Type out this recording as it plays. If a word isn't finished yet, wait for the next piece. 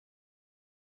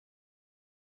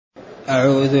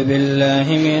أعوذ بالله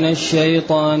من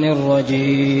الشيطان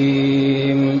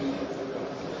الرجيم.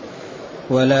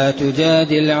 ولا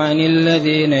تجادل عن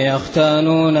الذين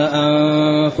يختانون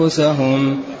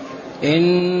أنفسهم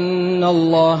إن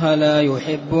الله لا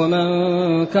يحب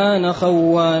من كان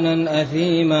خوانا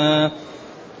أثيما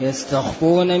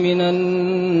يستخفون من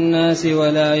الناس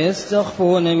ولا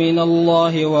يستخفون من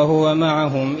الله وهو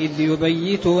معهم إذ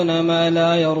يبيتون ما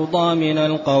لا يرضى من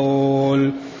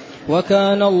القول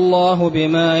وكان الله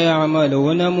بما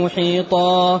يعملون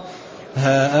محيطا.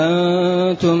 ها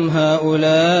أنتم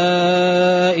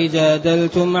هؤلاء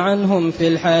جادلتم عنهم في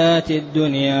الحياة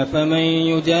الدنيا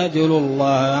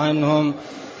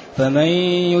فمن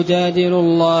يجادل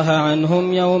الله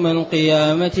عنهم يوم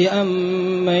القيامة أم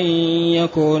من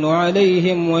يكون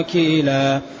عليهم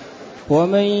وكيلا.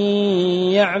 ومن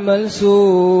يعمل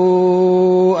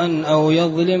سوءا أو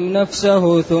يظلم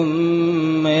نفسه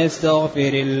ثم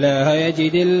يستغفر الله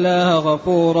يجد الله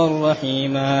غفورا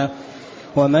رحيما.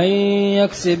 ومن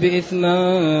يكسب إثما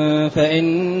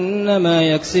فإنما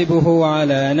يكسبه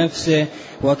على نفسه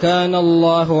وكان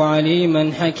الله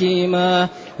عليما حكيما.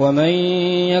 ومن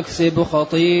يكسب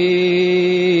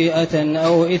خطيئة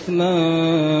أو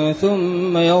إثما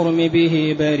ثم يرم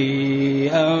به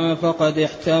بريئا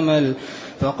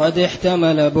فقد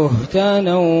احتمل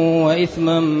بهتانا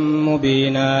وإثما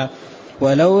مبينا.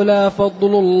 ولولا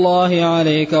فضل الله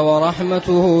عليك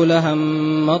ورحمته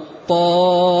لهمت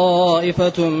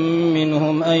طائفة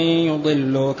منهم أن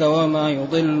يضلوك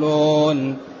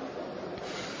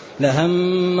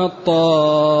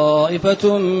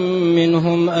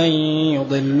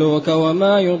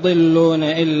وما يضلون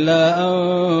إلا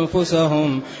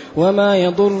أنفسهم وما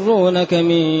يضرونك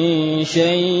من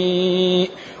شيء.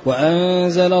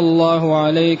 وأنزل الله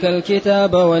عليك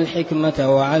الكتاب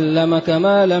والحكمة وعلمك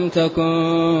ما لم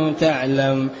تكن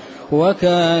تعلم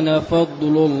وكان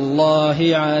فضل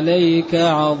الله عليك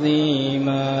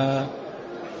عظيما.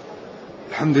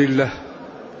 الحمد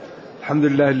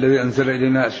لله الذي أنزل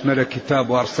إلينا أشمل كتاب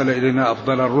وأرسل إلينا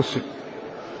أفضل الرسل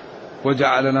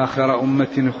وجعلنا خير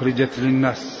أمة أخرجت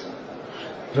للناس،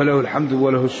 فله الحمد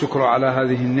وله الشكر على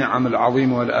هذه النعم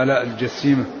العظيمة والآلاء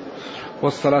الجسيمة،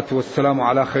 والصلاة والسلام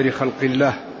على خير خلق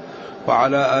الله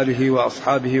وعلى آله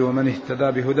وأصحابه ومن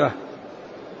اهتدى بهداه.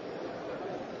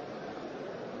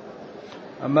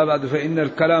 أما بعد، فإن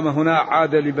الكلام هنا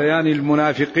عاد لبيان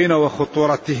المنافقين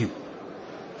وخطورتهم،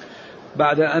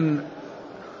 بعد أن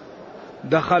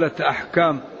دخلت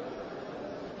أحكام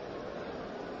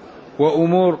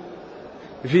وأمور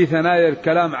في ثنايا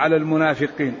الكلام على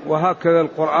المنافقين. وهكذا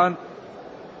القرآن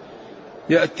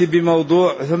يأتي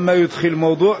بموضوع ثم يدخل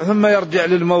موضوع ثم يرجع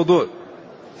للموضوع،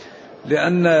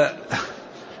 لأن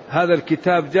هذا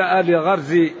الكتاب جاء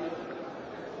لغرز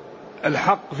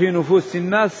الحق في نفوس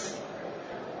الناس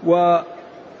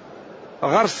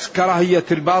وغرس كراهية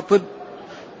الباطل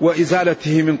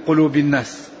وإزالته من قلوب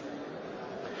الناس.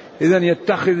 إذن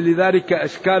يتخذ لذلك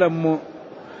أشكالا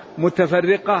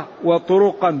متفرقة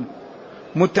وطرقا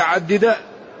متعددة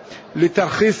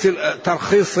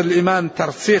لترخيص الإيمان،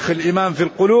 ترسيخ الإيمان في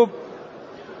القلوب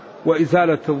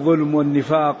وإزالة الظلم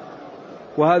والنفاق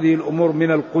وهذه الأمور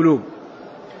من القلوب.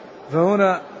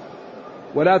 فهنا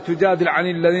ولا تجادل عن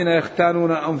الذين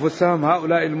يختانون أنفسهم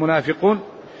هؤلاء المنافقون،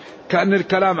 كأن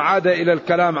الكلام عاد إلى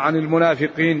الكلام عن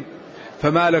المنافقين.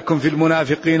 فما لكم في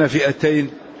المنافقين فئتين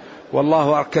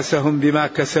والله أركسهم بما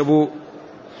كسبوا.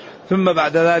 ثم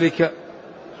بعد ذلك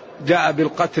جاء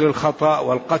بالقتل الخطأ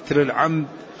والقتل العمد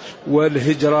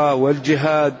والهجرة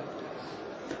والجهاد،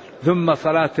 ثم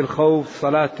صلاة الخوف،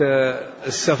 صلاة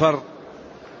السفر،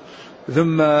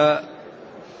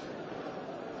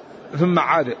 ثم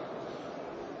عاد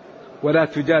ولا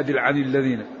تجادل عن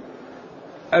الذين.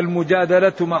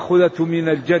 المجادلة مأخوذة من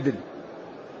الجدل،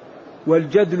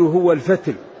 والجدل هو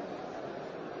الفتل.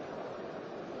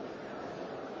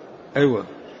 أيوة،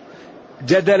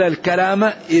 جدل الكلام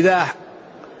إذا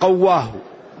قواه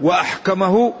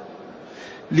وأحكمه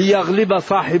ليغلب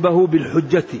صاحبه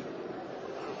بالحجة.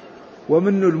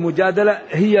 ومن المجادلة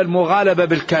هي المغالبة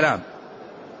بالكلام،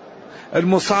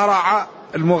 المصارعة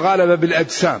المغالبة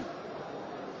بالأجسام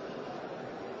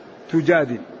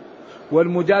تجادل.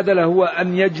 والمجادلة هو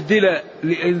أن يجدل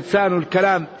الإنسان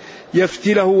الكلام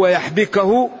يفتله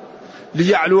ويحبكه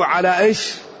ليعلو على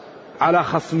إيش؟ على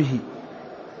خصمه.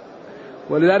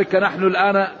 ولذلك نحن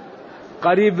الآن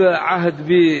قريب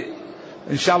عهد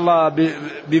إن شاء الله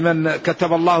بمن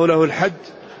كتب الله له الحج،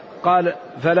 قال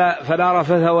فلا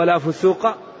رفث ولا فسوق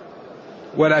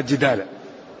ولا جدال.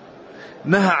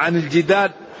 نهى عن الجدال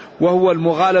وهو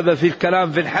المغالبة في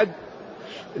الكلام في الحج،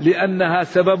 لأنها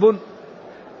سبب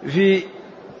في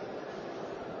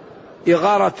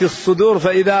إغارة الصدور،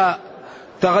 فإذا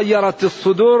تغيرت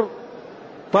الصدور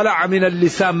طلع من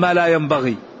اللسان ما لا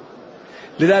ينبغي.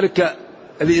 لذلك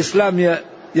الإسلام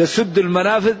يسد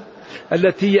المنافذ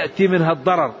التي يأتي منها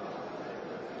الضرر،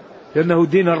 لأنه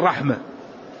دين الرحمة.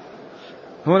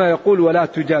 هنا يقول ولا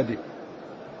تجادل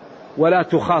ولا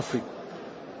تخاصم،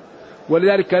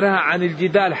 ولذلك نهى عن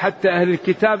الجدال حتى أهل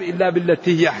الكتاب إلا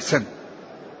بالتي هي أحسن.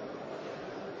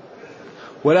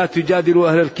 ولا تجادلوا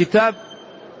أهل الكتاب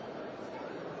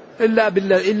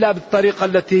إلا بالطريقة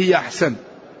التي هي أحسن،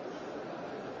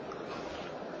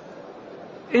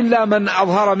 إلا من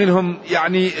أظهر منهم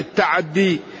يعني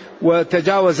التعدي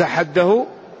وتجاوز حده،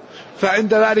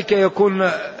 فعند ذلك يكون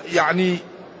يعني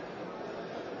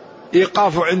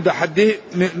إيقاف عند حده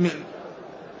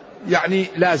يعني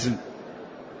لازم.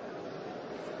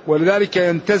 ولذلك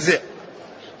ينتزع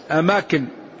أماكن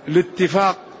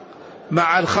الاتفاق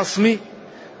مع الخصم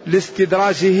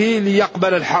لاستدراجه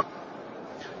ليقبل الحق.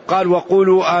 قال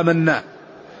وقولوا آمنا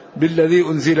بالذي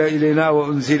أنزل إلينا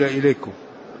وأنزل إليكم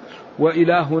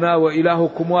وإلهنا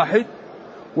وإلهكم واحد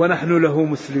ونحن له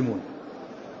مسلمون.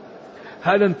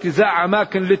 هذا انتزاع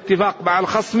أماكن الاتفاق مع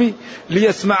الخصم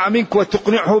ليسمع منك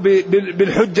وتقنعه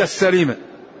بالحجة السليمة.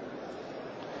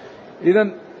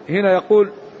 إذن هنا يقول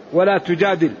ولا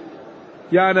تجادل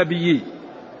يا نبي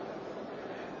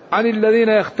عن الذين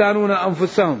يختانون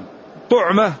أنفسهم،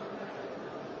 طعمة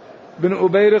بن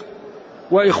أبيرق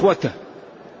وإخوته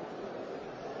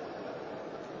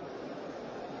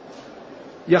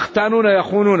يختانون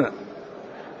يخونون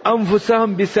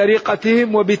أنفسهم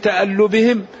بسرقتهم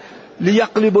وبتألبهم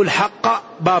ليقلبوا الحق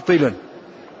باطلا.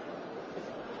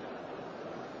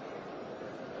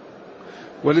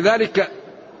 ولذلك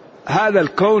هذا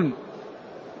الكون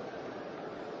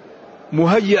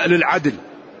مهيأ للعدل،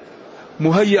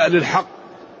 مهيأ للحق،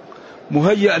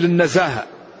 مهيأ للنزاهة،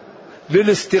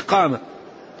 للاستقامة.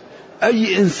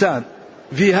 أي إنسان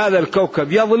في هذا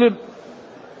الكوكب يظلم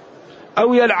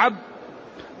أو يلعب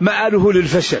مآله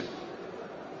للفشل،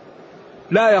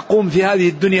 لا يقوم في هذه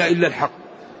الدنيا إلا الحق.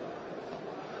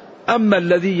 أما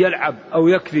الذي يلعب أو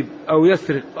يكذب أو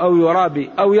يسرق أو يرابي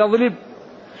أو يظلم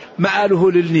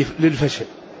مآله للفشل،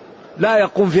 لا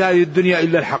يقوم في هذه الدنيا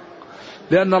إلا الحق.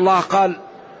 لأن الله قال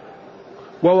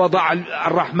ووضع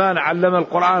الرحمن علم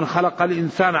القرآن خلق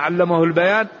الإنسان علمه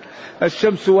البيان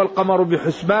الشمس والقمر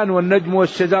بحسبان والنجم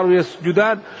والشجر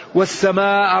يسجدان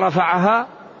والسماء رفعها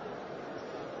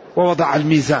ووضع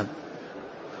الميزان،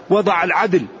 وضع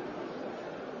العدل.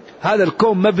 هذا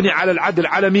الكون مبني على العدل،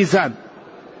 على ميزان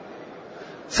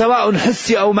سواء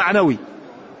حسي أو معنوي.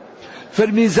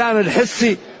 فالميزان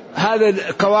الحسي هذا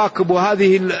الكواكب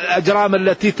وهذه الأجرام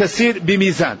التي تسير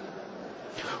بميزان،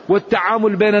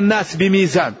 والتعامل بين الناس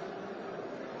بميزان.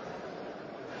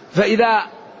 فإذا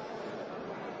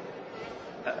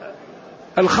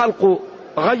الخلق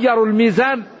غيروا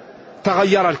الميزان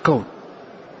تغير الكون.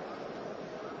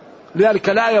 لذلك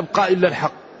لا يبقى إلا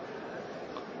الحق.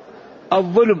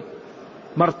 الظلم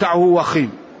مرتعه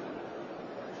وخيم،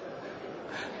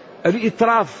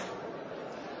 الإتراف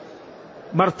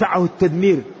مرتعه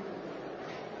التدمير.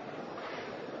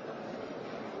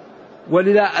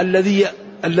 ولذا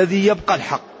الذي يبقى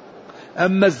الحق.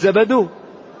 أما الزبد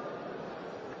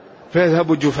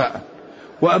فيذهب جفاء،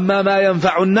 وأما ما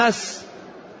ينفع الناس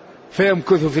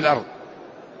فيمكث في الأرض.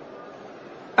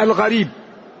 الغريب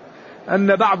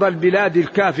أن بعض البلاد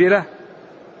الكافرة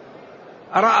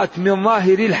رأت من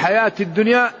ظاهر الحياة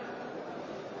الدنيا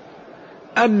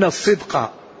أن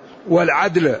الصدق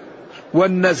والعدل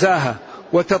والنزاهة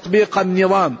وتطبيق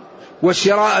النظام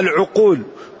وشراء العقول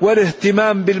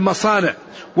والاهتمام بالمصانع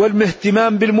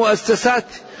والاهتمام بالمؤسسات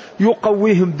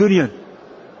يقويهم دنيا،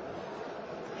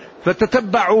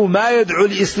 فتتبعوا ما يدعو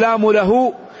الإسلام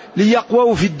له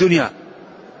ليقووا في الدنيا،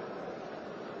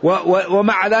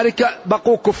 ومع ذلك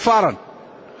بقوا كفارا.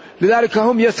 لذلك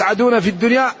هم يسعدون في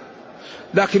الدنيا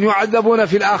لكن يعذبون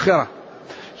في الآخرة.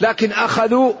 لكن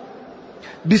أخذوا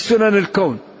بسنن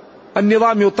الكون،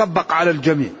 النظام يطبق على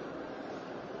الجميع،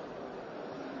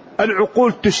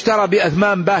 العقول تشترى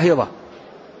بأثمان باهظة،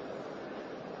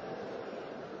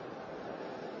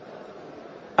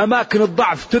 أماكن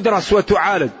الضعف تدرس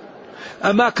وتعالج،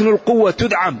 أماكن القوة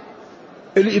تدعم،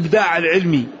 الإبداع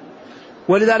العلمي.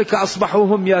 ولذلك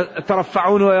أصبحوا هم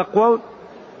يترفعون ويقوون،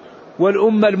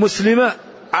 والأمة المسلمة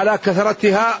على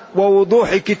كثرتها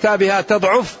ووضوح كتابها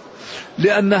تضعف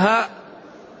لأنها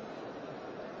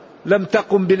لم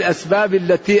تقم بالأسباب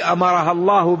التي أمرها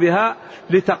الله بها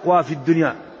لتقوى في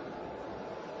الدنيا.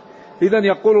 إذن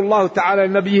يقول الله تعالى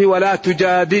لنبيه ولا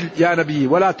تجادل يا نبي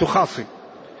ولا تخاصم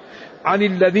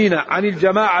عن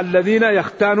الجماعة الذين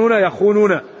يختانون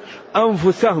يخونون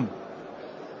أنفسهم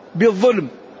بالظلم.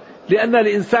 لأن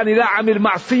الإنسان إذا عمل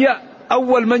معصية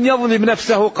أول من يظلم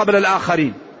نفسه قبل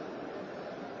الآخرين،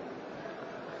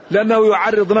 لأنه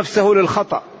يعرض نفسه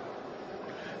للخطأ،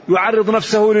 يعرض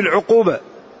نفسه للعقوبة،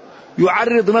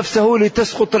 يعرض نفسه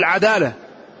لتسقط العدالة،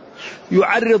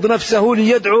 يعرض نفسه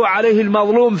ليدعو عليه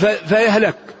المظلوم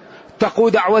فيهلك.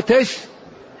 تقول دعوة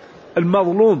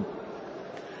المظلوم،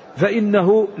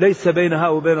 فإنه ليس بينها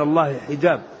وبين الله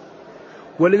حجاب.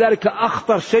 ولذلك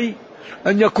أخطر شيء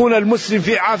أن يكون المسلم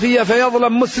في عافية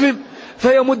فيظلم مسلم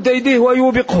فيمد يديه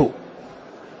ويوبقه.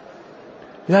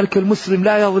 لذلك المسلم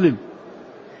لا يظلم،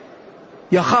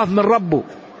 يخاف من ربه،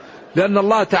 لأن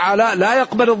الله تعالى لا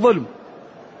يقبل الظلم.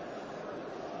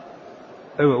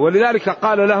 ولذلك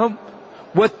قال لهم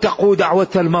واتقوا دعوة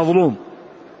المظلوم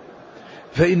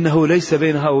فإنه ليس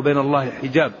بينها وبين الله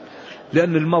حجاب،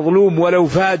 لأن المظلوم ولو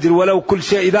فاجر ولو كل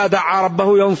شيء إذا دعا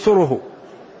ربه ينصره،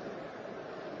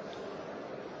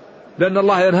 لأن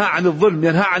الله ينهى عن الظلم،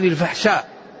 ينهى عن الفحشاء.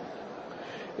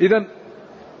 إذن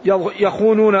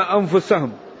يخونون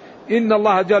أنفسهم. إن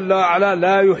الله جل وعلا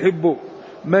لا يحب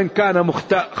من كان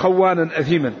خوانا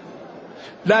أثيما.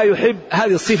 لا يحب،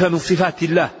 هذه صفة من صفات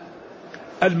الله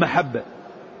المحبة،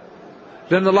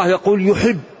 لأن الله يقول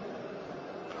يحب،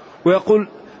 ويقول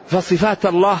فصفات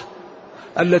الله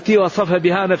التي وصف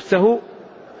بها نفسه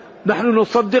نحن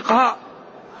نصدقها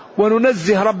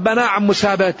وننزه ربنا عن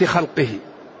مشابهة خلقه،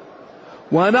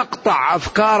 ونقطع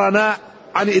أفكارنا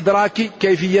عن إدراك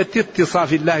كيفية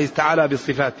اتصاف الله تعالى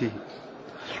بصفاته.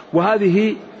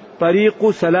 وهذه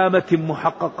طريق سلامة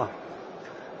محققة،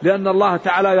 لأن الله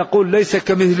تعالى يقول ليس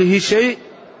كمثله شيء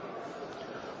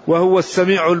وهو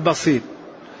السميع البصير.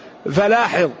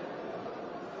 فلاحظ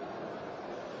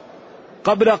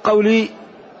قبل قولي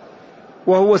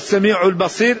وهو السميع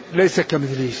البصير ليس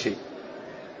كمثله شيء،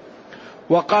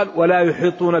 وقال ولا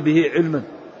يحيطون به علما.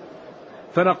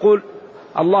 فنقول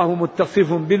الله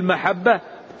متصف بالمحبة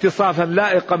اتصافا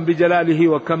لائقا بجلاله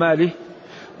وكماله،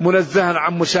 منزها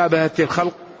عن مشابهة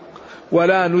الخلق،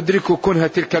 ولا ندرك كنه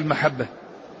تلك المحبة.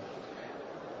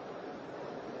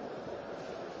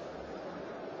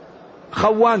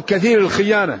 خوان كثير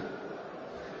الخيانة،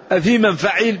 أثيما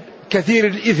فعيل كثير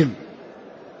الإثم.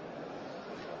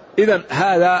 إذن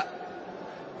هذا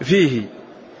فيه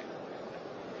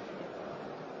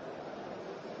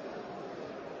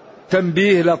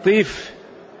تنبيه لطيف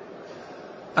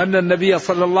أن النبي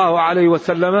صلى الله عليه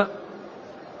وسلم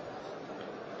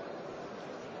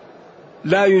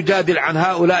لا يجادل عن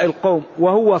هؤلاء القوم،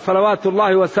 وهو صلوات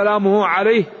الله وسلامه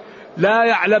عليه لا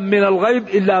يعلم من الغيب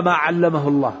إلا ما علمه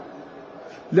الله،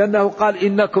 لأنه قال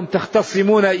إنكم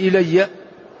تختصمون إلي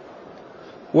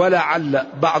ولعل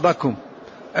بعضكم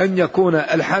أن يكون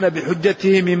ألحن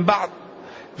بحجته من بعض،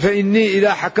 فإني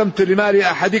إذا حكمت لمال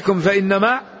أحدكم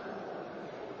فإنما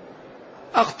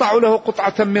أقطع له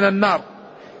قطعة من النار،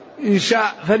 إن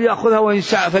شاء فليأخذها وإن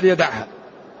شاء فليدعها.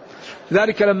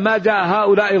 ذلك لما جاء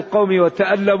هؤلاء القوم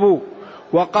وتألبوا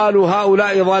وقالوا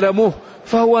هؤلاء ظلموه،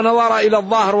 فهو نظر إلى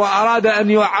الظاهر وأراد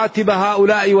أن يعاتب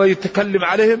هؤلاء ويتكلم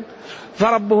عليهم،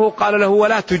 فربه قال له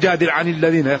ولا تجادل عن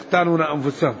الذين يختانون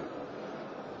أنفسهم،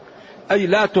 أي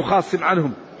لا تخاصم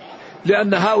عنهم،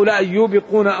 لأن هؤلاء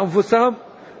يوبقون أنفسهم،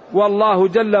 والله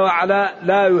جل وعلا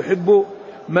لا يحب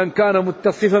من كان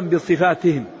متصفا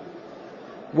بصفاتهم،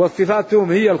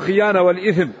 وصفاتهم هي الخيانة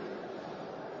والإثم.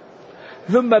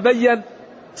 ثم بين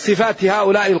صفات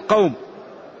هؤلاء القوم،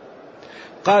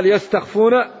 قال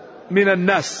يستخفون من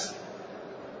الناس،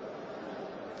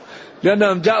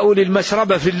 لأنهم جاءوا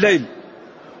للمشربة في الليل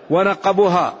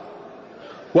ونقبوها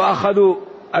وأخذوا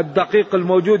الدقيق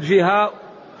الموجود فيها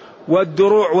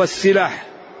والدروع والسلاح.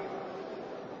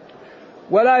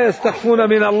 ولا يستخفون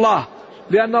من الله،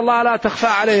 لأن الله لا تخفى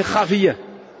عليه خافية،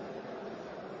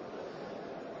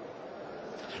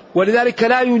 ولذلك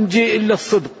لا ينجي إلا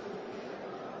الصدق،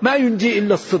 ما ينجي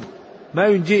إلا الصدق، ما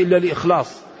ينجي إلا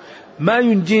الإخلاص، ما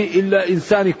ينجي إلا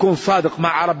إنسان يكون صادق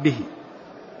مع ربه،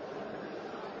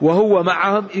 وهو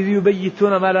معهم إذ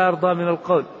يبيتون ما لا يرضى من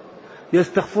القول،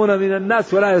 يستخفون من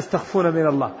الناس ولا يستخفون من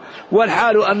الله،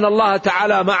 والحال أن الله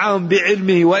تعالى معهم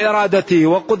بعلمه وإرادته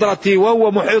وقدرته،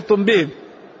 وهو محيط بهم،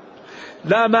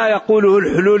 لا ما يقوله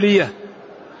الحلولية،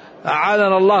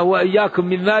 أعاذنا الله وإياكم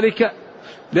من ذلك،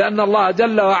 لأن الله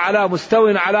جل وعلا مستو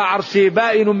على عرشه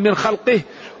بائن من خلقه،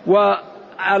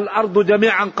 والأرض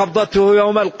جميعا قبضته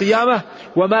يوم القيامة،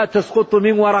 وما تسقط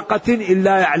من ورقة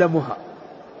إلا يعلمها.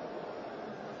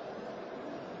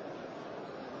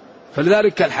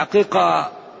 فلذلك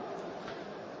الحقيقة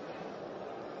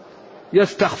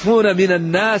يستخفون من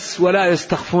الناس ولا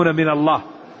يستخفون من الله.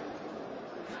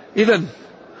 إذن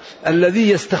الذي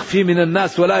يستخفي من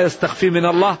الناس ولا يستخفي من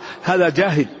الله هذا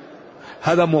جاهل،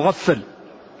 هذا مغفل،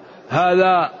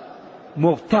 هذا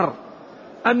مغتر،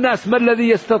 الناس ما الذي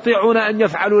يستطيعون أن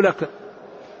يفعلوا لك؟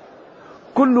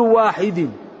 كل واحد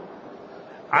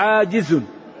عاجز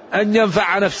أن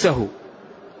ينفع نفسه،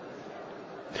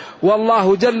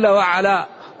 والله جل وعلا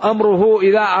أمره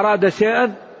إذا أراد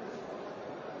شيئا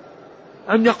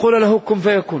أن يقول له كن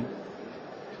فيكون.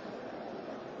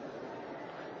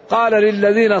 قال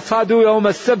للذين صادوا يوم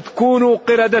السبت كونوا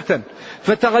قردة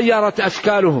فتغيرت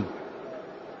أشكالهم.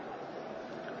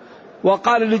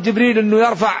 وقال لجبريل أنه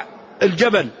يرفع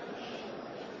الجبل،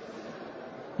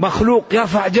 مخلوق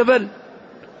يرفع جبل،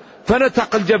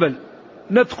 فنتق الجبل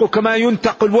نتق كما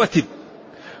ينتق الوتد،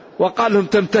 وقال لهم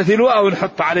تمتثلوا أو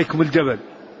نحط عليكم الجبل.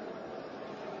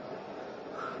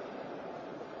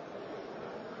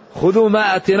 خذوا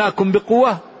ما أتيناكم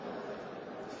بقوة،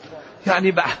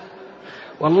 يعني بعد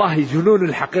والله جنون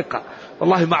الحقيقة،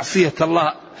 والله معصية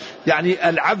الله. يعني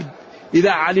العبد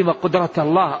إذا علم قدرة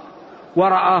الله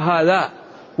ورأى هذا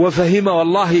وفهم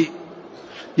والله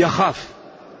يخاف.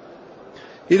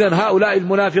 إذن هؤلاء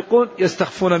المنافقون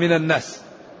يستخفون من الناس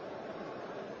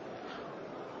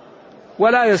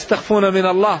ولا يستخفون من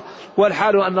الله،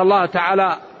 والحال أن الله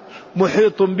تعالى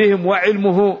محيط بهم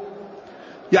وعلمه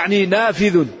يعني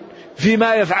نافذ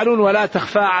فيما يفعلون ولا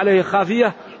تخفى عليه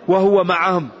خافية، وهو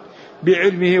معهم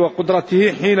بعلمه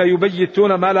وقدرته حين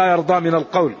يبيتون ما لا يرضى من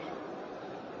القول.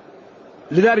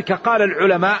 لذلك قال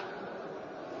العلماء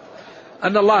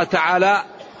أن الله تعالى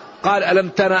قال ألم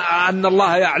تر أن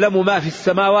الله يعلم ما في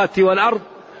السماوات والأرض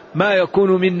ما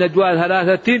يكون من نجوى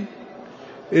ثلاثة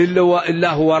إلا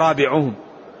هو رابعهم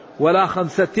ولا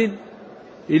خمسة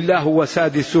إلا هو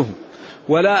سادسهم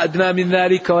ولا أدنى من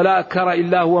ذلك ولا أكثر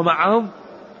إلا هو معهم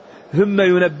ثم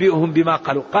ينبئهم بما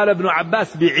قالوا. قال ابن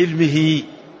عباس بعلمه.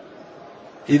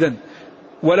 إذن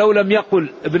ولو لم يقل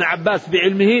ابن عباس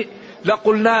بعلمه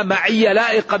لقلنا معية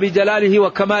لائقة بجلاله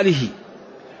وكماله،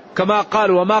 كما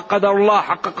قال وما قدر الله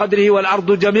حق قدره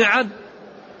والأرض جميعا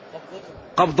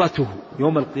قبضته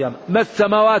يوم القيامة ما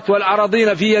السماوات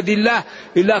والأراضين في يد الله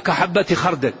إلا كحبة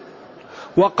خردل.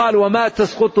 وقال وما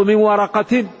تسقط من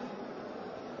ورقة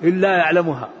إلا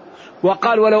يعلمها.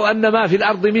 وقال ولو أن ما في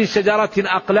الأرض من شجرة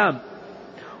أقلام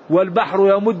والبحر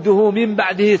يمده من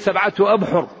بعده 7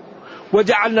 أبحر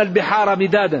وجعلنا البحار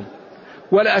مدادا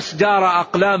والأشجار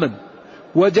أقلاما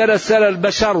وجلس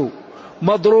البشر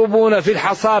مضروبون في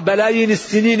الحصى بلايين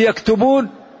السنين يكتبون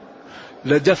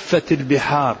لجفت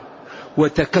البحار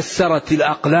وتكسرت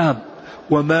الأقلام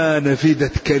وما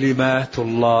نفدت كلمات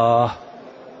الله.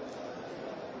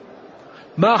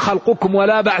 ما خلقكم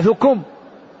ولا بعثكم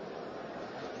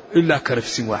إلا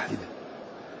كنفس واحدة.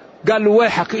 قال له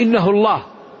ويحك إنه الله.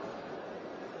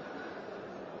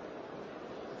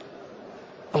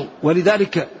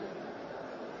 ولذلك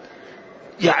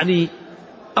يعني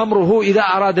أمره إذا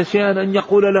أراد شيئا أن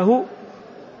يقول له،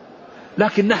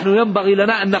 لكن نحن ينبغي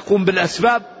لنا أن نقوم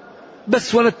بالأسباب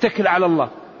بس ونتكل على الله.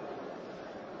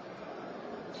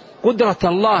 قدرة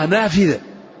الله نافذة.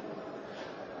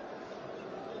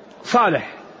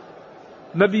 صالح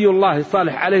نبي الله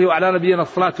صالح عليه وعلى نبينا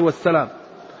الصلاة والسلام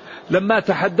لما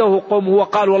تحدوه قومه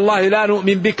وقال والله لا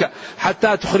نؤمن بك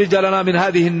حتى تخرج لنا من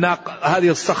هذه الناقة، هذه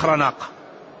الصخرة ناقة.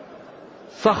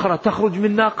 صخرة تخرج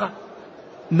من ناقة،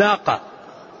 ناقة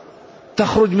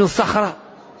تخرج من صخرة،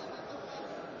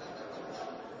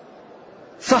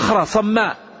 صخرة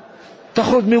صماء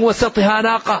تخرج من وسطها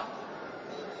ناقة.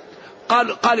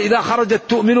 قال إذا خرجت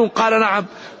تؤمنون؟ قال نعم.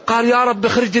 قال يا رب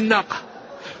اخرج الناقة،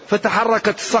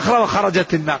 فتحركت الصخرة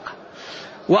وخرجت الناقة،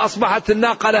 وأصبحت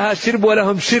الناقة لها شرب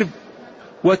ولهم شرب،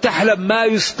 وتحلب ما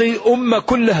يسقي أمة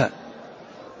كلها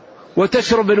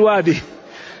وتشرب الوادي.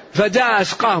 فجاء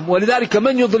أشقاهم، ولذلك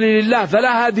من يضلل الله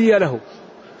فلا هادي له.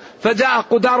 فجاء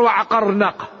قدار وعقر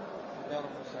الناقة.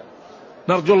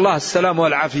 نرجو الله السلام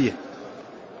والعافية.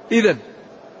 إذن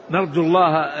نرجو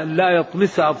الله أن لا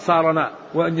يطمس أبصارنا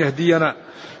وأن يهدينا،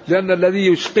 لأن الذي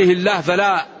يشقيه الله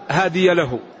فلا هادي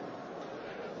له.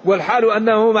 والحال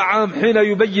أنه معهم حين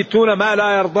يبيتون ما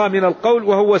لا يرضى من القول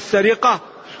وهو السرقة،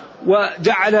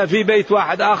 وجعلها في بيت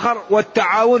واحد آخر،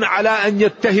 والتعاون على أن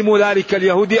يتهموا ذلك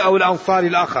اليهودي أو الأنصاري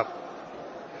الآخر.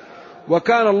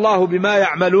 وكان الله بما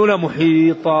يعملون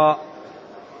محيطا.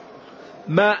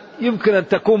 ما يمكن أن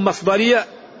تكون مصدرية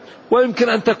ويمكن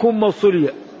أن تكون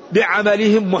موصولية.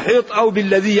 بعملهم محيط أو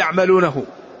بالذي يعملونه،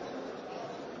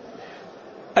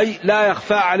 أي لا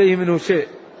يخفى عليه منه شيء.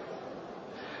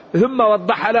 ثم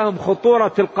وضح لهم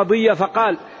خطورة القضية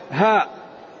فقال ها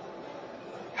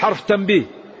حرف تنبيه،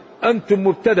 أنتم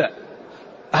مبتدأ،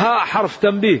 ها حرف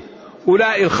تنبيه،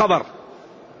 أولئك الخبر.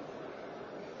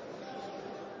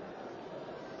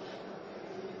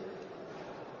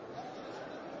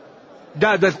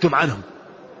 جادلتم عنهم.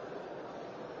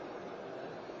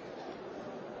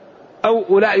 أو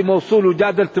أولئك موصول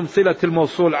وجادلتم صلة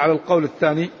الموصول على القول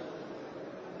الثاني.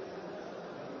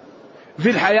 في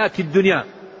الحياة الدنيا،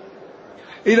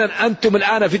 إذا أنتم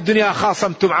الآن في الدنيا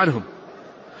خاصمتم عنهم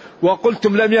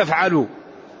وقلتم لم يفعلوا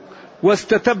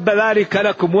واستتب ذلك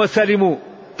لكم وسلموا.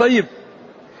 طيب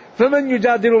فمن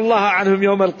يجادل الله عنهم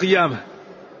يوم القيامة؟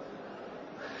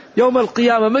 يوم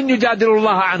القيامة من يجادل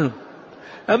الله عنهم؟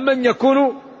 أم من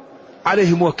يكون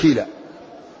عليهم وكيلا؟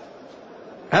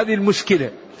 هذه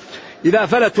المشكلة. إذا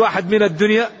فلت واحد من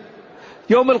الدنيا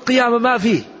يوم القيامة ما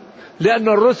فيه، لأن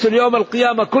الرسل يوم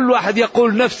القيامة كل واحد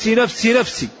يقول نفسي نفسي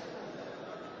نفسي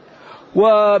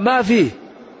وما فيه.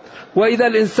 وإذا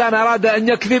الإنسان أراد أن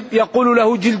يكذب يقول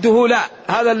له جلده لا،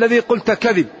 هذا الذي قلت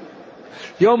كذب.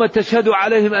 يوم تشهد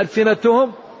عليهم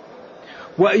ألسنتهم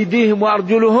وأيديهم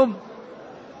وأرجلهم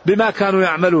بما كانوا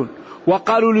يعملون.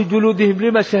 وقالوا لجلودهم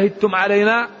لما شهدتم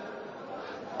علينا؟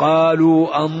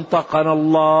 قالوا أنطقنا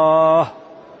الله.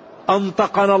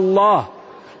 أنطقنا الله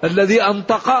الذي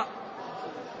أنطق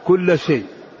كل شيء.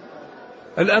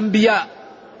 الأنبياء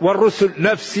والرسل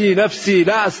نفسي نفسي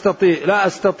لا أستطيع لا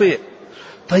أستطيع.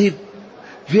 طيب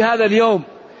في هذا اليوم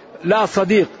لا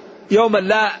صديق،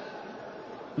 يوما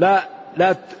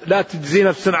لا تجزي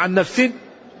نفس عن نفس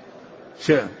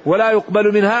شيء، ولا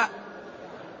يقبل منها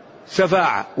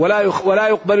شفاعة، ولا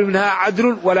يقبل منها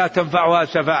عدل، ولا تنفعها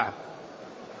شفاعة.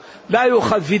 لا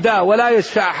يؤخذ فداء ولا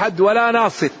يشفع أحد ولا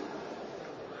ناصر.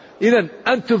 إذن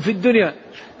أنتم في الدنيا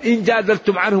إن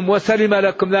جادلتم عنهم وسلم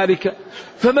لكم ذلك،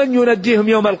 فمن ينجيهم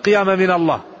يوم القيامة من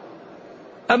الله؟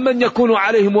 أم من يكون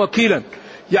عليهم وكيلا،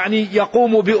 يعني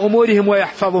يقوم بأمورهم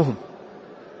ويحفظهم؟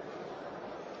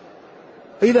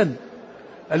 إذن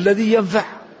الذي ينفع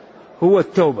هو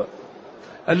التوبة،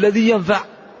 الذي ينفع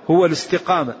هو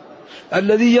الاستقامة،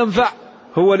 الذي ينفع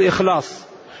هو الإخلاص،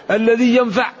 الذي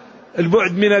ينفع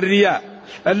البعد من الرياء،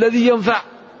 الذي ينفع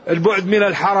البعد من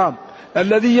الحرام،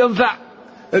 الذي ينفع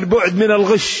البعد من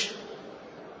الغش.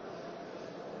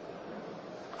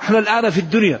 احنا الآن في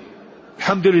الدنيا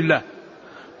الحمد لله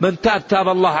من تاب تاب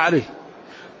الله عليه،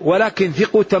 ولكن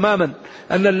ثقوا تماما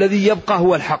أن الذي يبقى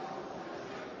هو الحق.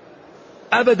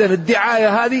 أبدا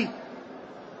الدعاية هذه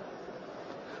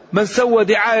من سوى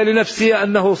دعاية لنفسه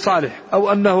أنه صالح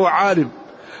أو أنه عالم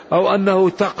أو أنه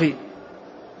تقي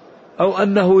أو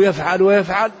أنه يفعل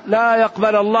ويفعل، لا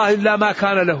يقبل الله إلا ما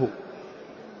كان له.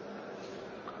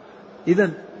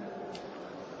 إذن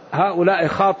هؤلاء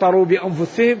خاطروا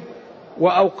بأنفسهم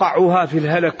وأوقعوها في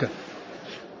الهلكة.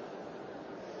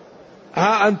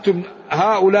 ها أنتم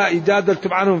هؤلاء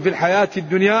جادلتم عنهم في الحياة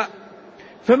الدنيا،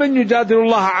 فمن يجادل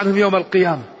الله عنهم يوم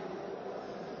القيامة؟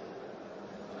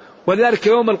 ولذلك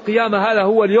يوم القيامة هذا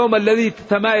هو اليوم الذي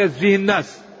تتمايز فيه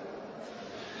الناس،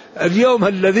 اليوم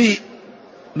الذي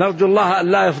نرجو الله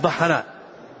أن لا يفضحنا.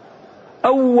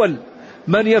 أول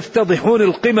من يفتضحون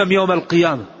القمم يوم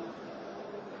القيامة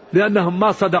لأنهم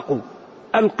ما صدقوا.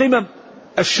 القمم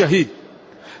الشهيد،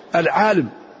 العالم،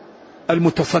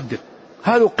 المتصدق،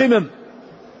 هذا قمم.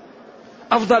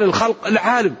 أفضل الخلق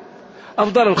العالم،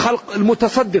 أفضل الخلق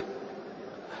المتصدق،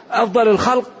 أفضل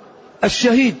الخلق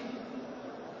الشهيد،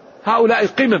 هؤلاء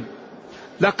قمم.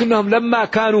 لكنهم لما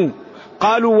كانوا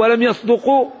قالوا ولم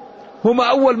يصدقوا هم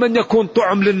أول من يكون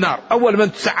طعم للنار، أول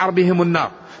من تسعر بهم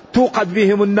النار، توقد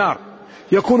بهم النار،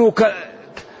 يكونوا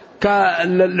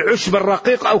كالعشب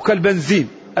الرقيق أو كالبنزين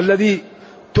الذي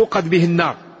توقد به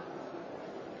النار.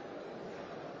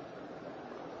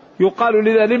 يقال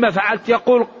لذا لما فعلت؟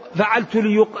 يقول فعلت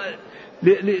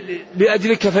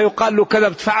لأجلك، فيقال له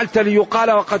كذبت، فعلت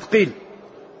ليقال وقد قيل.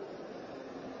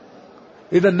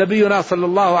 إذا نبينا صلى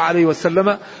الله عليه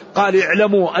وسلم قال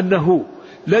اعلموا أنه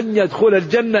لن يدخل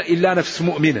الجنة إلا نفس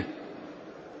مؤمنة.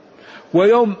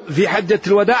 ويوم في حجة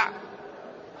الوداع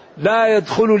لا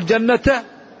يدخل الجنة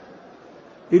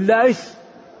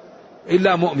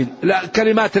إلا مؤمن. لا،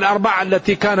 كلمات الأربعة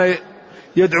التي كان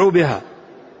يدعو بها: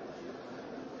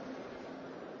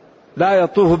 لا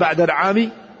يطوف بعد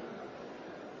العام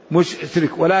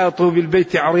مشرك، ولا يطوف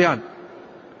بالبيت عريان،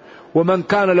 ومن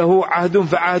كان له عهد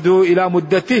فعهده إلى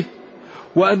مدته،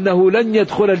 وأنه لن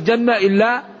يدخل الجنة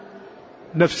إلا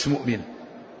نفس مؤمن.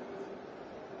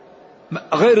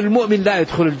 غير المؤمن لا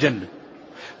يدخل الجنة.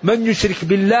 من يشرك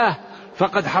بالله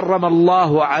فقد حرم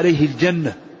الله عليه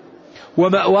الجنة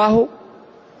ومأواه.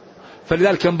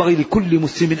 فلذلك ينبغي لكل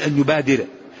مسلم أن يبادر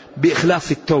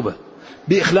بإخلاص التوبة،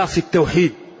 بإخلاص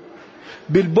التوحيد،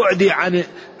 بالبعد عن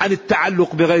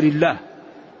التعلق بغير الله،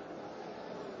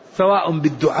 سواء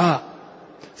بالدعاء،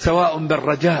 سواء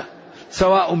بالرجاء،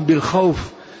 سواء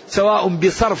بالخوف، سواء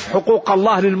بصرف حقوق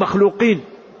الله للمخلوقين.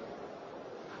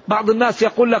 بعض الناس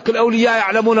يقول لك الأولياء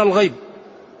يعلمون الغيب.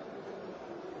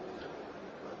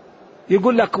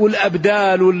 يقول لك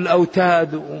والأبدال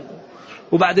والأوتاد،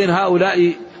 وبعدين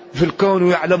هؤلاء في الكون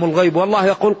ويعلم الغيب، والله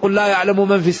يقول قل لا يعلم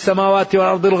من في السماوات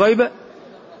والأرض الغيب،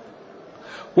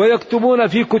 ويكتبون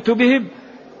في كتبهم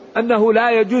أنه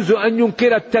لا يجوز أن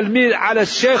ينكر التلميذ على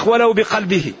الشيخ ولو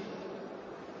بقلبه.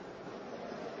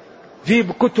 في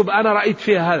كتب أنا رأيت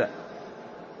فيها هذا،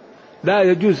 لا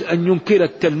يجوز أن ينكر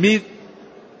التلميذ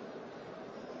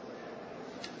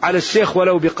على الشيخ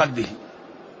ولو بقلبه.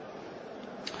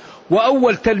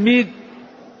 وأول تلميذ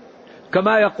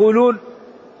كما يقولون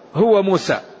هو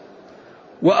موسى،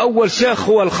 وأول شيخ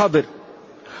هو الخضر،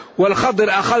 والخضر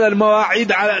أخذ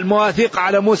المواثيق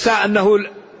على موسى أنه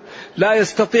لا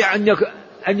يستطيع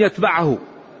أن يتبعه،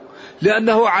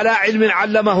 لأنه على علم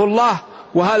علمه الله،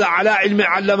 وهذا على علم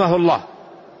علمه الله.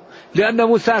 لأن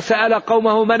موسى سأل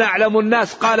قومه من أعلم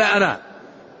الناس؟ قال أنا.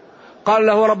 قال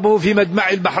له ربه في مجمع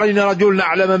البحرين رجل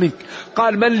أعلم منك.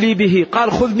 قال من لي به؟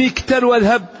 قال خذ ميكتل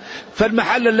واذهب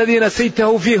فالمحل الذي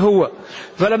نسيته فيه هو.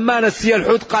 فلما نسي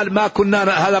الحوت قال ما كنا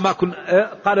هذا ما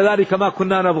كنا، قال ذلك ما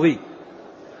كنا نبغي.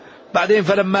 بعدين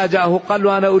فلما جاءه قال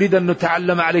له أنا أريد أن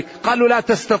نتعلم عليك. قال له لا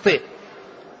تستطيع.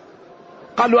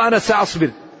 قال له أنا سأصبر.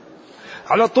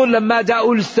 على طول لما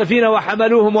جاءوا للسفينة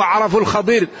وحملوهم وعرفوا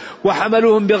الخضير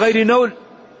وحملوهم بغير نول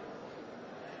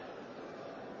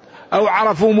أو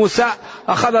عرفوا موسى،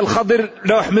 أخذ الخضر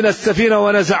لوح من السفينة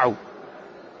ونزعوا.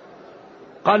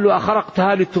 قال له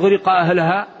أخرقتها لتغرق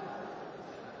أهلها؟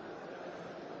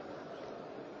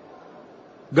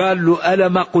 قال له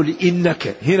ألم قل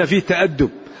إنك، هنا في تأدب،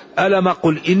 ألم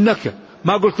قل إنك،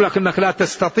 ما قلت لك إنك لا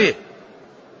تستطيع.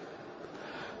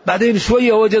 بعدين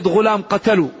شوية وجد غلام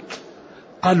قتله،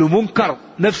 قال له منكر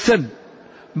نفسا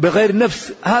بغير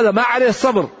نفس، هذا ما عليه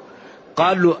صبر.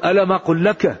 قال له ألم قل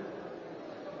لك،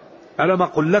 ألم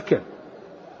قل لك.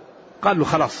 قال له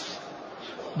خلاص.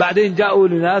 بعدين جاءوا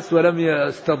لناس ولم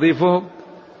يستضيفهم،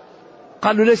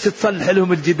 قالوا ليش تصلح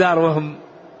لهم الجدار وهم،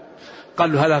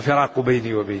 قال له هذا فراق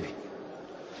بيني وبينك.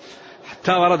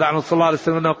 حتى ورد عن صلى الله عليه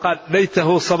وسلم أنه قال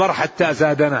ليته صبر حتى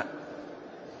زادنا.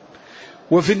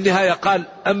 وفي النهاية قال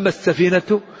أما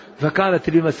السفينة فكانت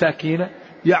لمساكين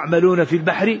يعملون في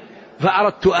البحر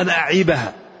فأردت أن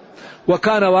أعيبها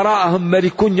وكان وراءهم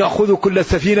ملك يأخذ كل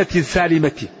سفينة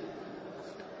سالمة.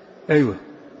 أيوة.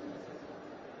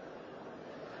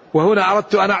 وهنا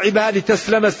أردت أن أعيبها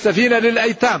لتسلم السفينة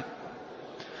للأيتام.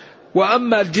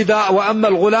 وأما الجدار وأما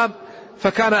الغلام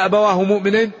فكان أبواه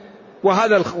مؤمنين،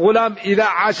 وهذا الغلام إذا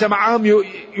عاش معهم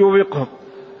يوبقهم،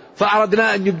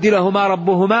 فأردنا أن يبدلهما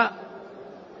ربهما.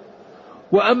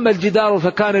 وأما الجدار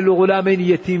فكان لغلامين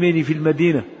يتيمين في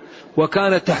المدينة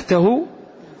وكان تحته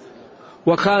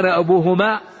وكان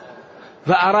أبوهما،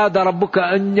 فأراد ربك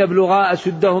أن يبلغا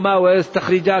أشدهما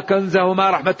ويستخرجا كنزهما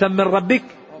رحمة من ربك.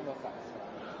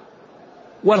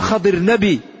 والخضر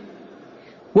نبي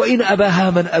وإن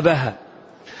أباها من أباها،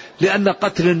 لأن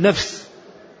قتل النفس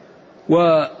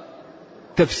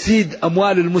وتفسيد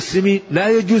أموال المسلمين لا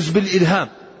يجوز بالإلهام.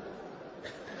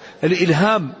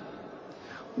 الإلهام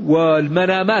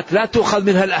والمنامات لا تؤخذ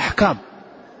منها الأحكام،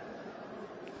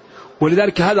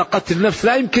 ولذلك هذا قتل النفس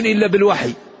لا يمكن إلا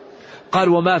بالوحي. قال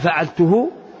وما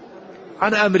فعلته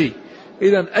عن أمري.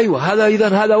 إذن أيوة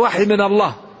هذا وحي من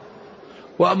الله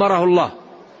وأمره الله.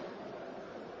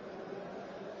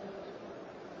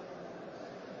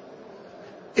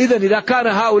 إذن إذا كان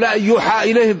هؤلاء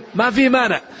يوحى إليهم ما في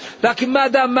مانع، لكن ما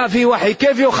دام ما في وحي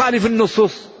كيف يخالف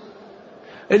النصوص؟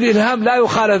 الإلهام لا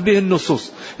يخالف به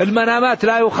النصوص، المنامات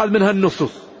لا يؤخذ منها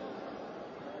النصوص.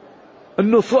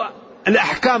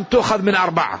 الأحكام تؤخذ من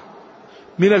 4: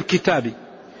 من الكتاب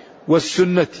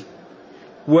والسنة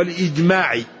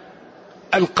والإجماع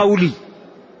القولي،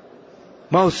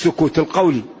 ما هو السكوت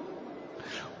القولي،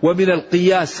 ومن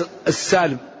القياس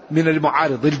السالم من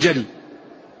المعارض الجلي.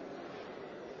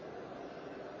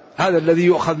 هذا الذي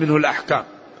يؤخذ منه الأحكام.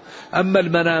 أما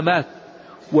المنامات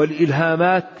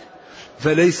والإلهامات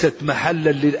فليست محلا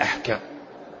للأحكام.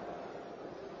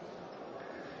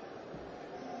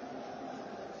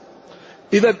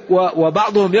 إذن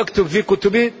وبعضهم يكتب في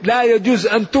كتبه لا يجوز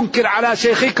أن تنكر على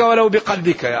شيخك ولو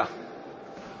بقلبك يا أخي.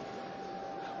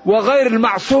 وغير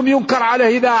المعصوم ينكر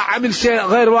عليه إذا عمل شيء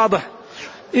غير واضح،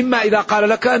 إما إذا قال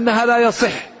لك أن هذا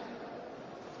يصح،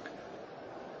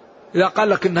 إذا قال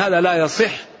لك أن هذا لا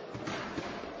يصح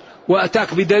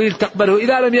وأتاك بدليل تقبله،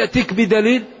 إذا لم يأتيك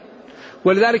بدليل.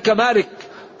 ولذلك مالك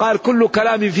قال كل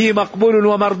كلام فيه مقبول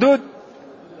ومردود،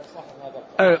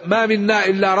 ما منا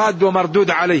إلا راد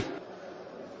ومردود عليه.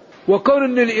 وكون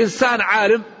أن الإنسان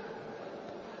عالم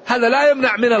هذا لا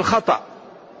يمنع من الخطأ،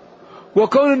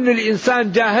 وكون أن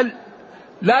الإنسان جاهل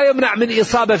لا يمنع من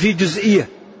إصابة في جزئية،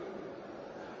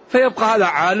 فيبقى هذا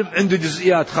عالم عنده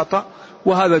جزئيات خطأ،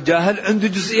 وهذا جاهل عنده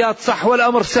جزئيات صح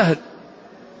والأمر سهل.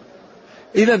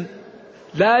 إذن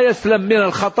لا يسلم من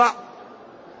الخطأ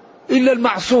إلا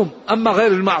المعصوم، أما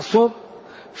غير المعصوم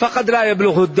فقد لا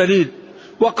يبلغه الدليل،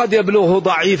 وقد يبلغه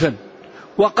ضعيفا،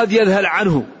 وقد يذهل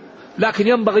عنه. لكن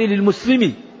ينبغي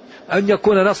للمسلم أن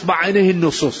يكون نصب عينه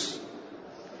النصوص،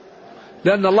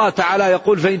 لأن الله تعالى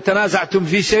يقول: فإن تنازعتم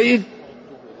في شيء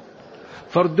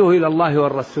فردوه إلى الله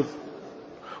والرسول.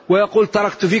 ويقول: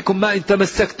 تركت فيكم ما إن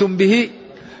تمسكتم به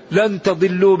لن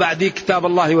تضلوا بعدي كتاب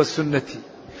الله والسنة.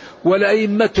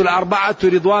 والأئمة الأربعة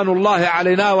رضوان الله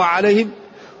علينا وعليهم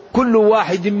كل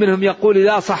واحد منهم يقول: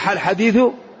 إذا صح الحديث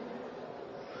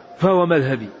فهو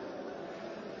مذهبي.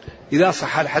 إذا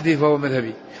صح الحديث فهو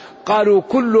مذهبي. قالوا: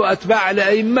 كل أتباع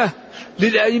الأئمة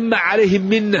للأئمة عليهم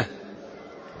منة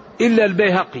إلا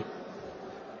البيهقي،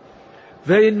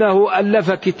 فإنه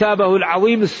ألف كتابه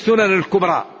العظيم السنن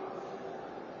الكبرى.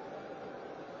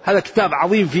 هذا كتاب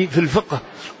عظيم في الفقه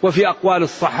وفي أقوال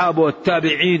الصحابة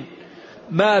والتابعين،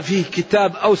 ما فيه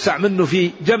كتاب أوسع منه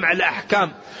في جمع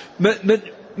الأحكام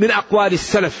من أقوال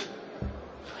السلف.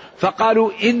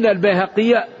 فقالوا: إن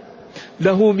البيهقي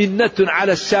له منة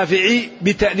على الشافعي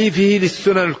بتأليفه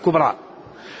للسنن الكبرى،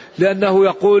 لأنه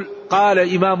يقول: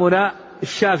 قال إمامنا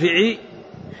الشافعي: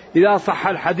 إذا صح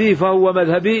الحديث فهو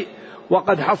مذهبي،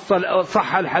 وقد حصل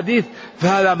صح الحديث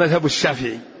فهذا مذهب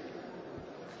الشافعي.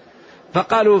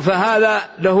 فقالوا: فهذا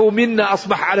له منة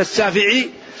أصبح على الشافعي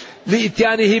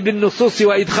لإتيانه بالنصوص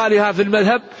وإدخالها في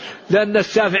المذهب، لأن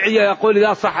الشافعي يقول: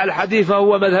 إذا صح الحديث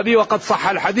فهو مذهبي، وقد صح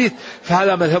الحديث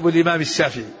فهذا مذهب الإمام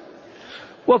الشافعي.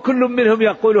 وكل منهم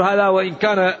يقول هذا وإن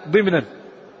كان ضمنا.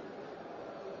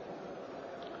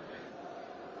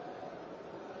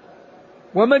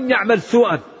 ومن يعمل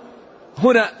سوءا،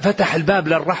 هنا فتح الباب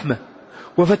للرحمة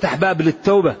وفتح باب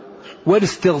للتوبة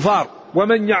والاستغفار.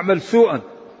 ومن يعمل سوءا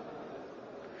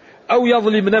أو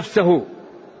يظلم نفسه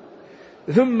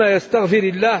ثم يستغفر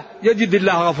الله يجد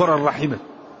الله غفورا رحيما.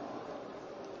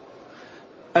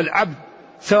 العبد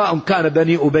سواء كان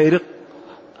بني أبيرق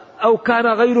أو كان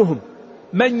غيرهم،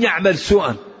 من يعمل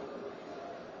سوءا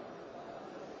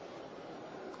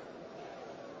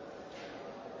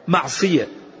معصية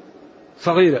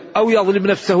صغيرة أو يظلم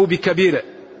نفسه بكبيرة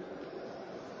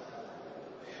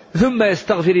ثم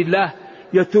يستغفر الله،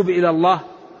 يتوب إلى الله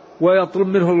ويطلب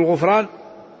منه الغفران،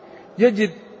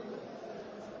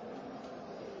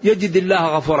 يجد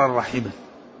الله غفورا رحيما.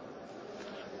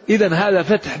 إذن هذا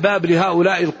فتح باب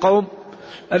لهؤلاء القوم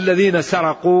الذين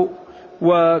سرقوا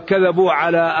وكذبوا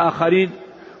على آخرين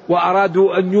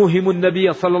وأرادوا أن يوهموا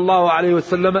النبي صلى الله عليه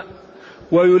وسلم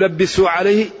ويلبسوا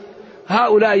عليه.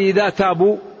 هؤلاء إذا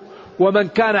تابوا، ومن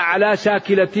كان على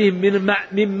شاكلتهم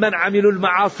ممن عملوا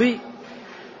المعاصي،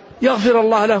 يغفر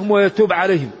الله لهم ويتوب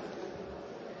عليهم.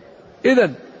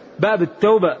 إذن باب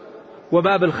التوبة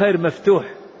وباب الخير مفتوح.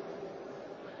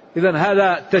 إذن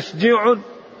هذا تشجيع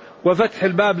وفتح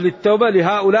الباب للتوبة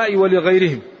لهؤلاء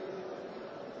ولغيرهم.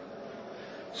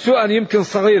 سوءا يمكن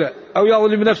صغيرة أو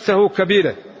يظلم نفسه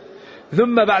كبيرة،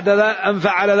 ثم بعد أن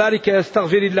فعل ذلك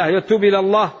يستغفر الله، يتوب إلى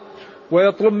الله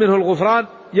ويطلب منه الغفران،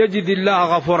 يجد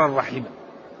الله غفورا رحيما.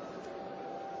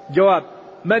 جواب: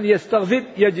 من يستغفر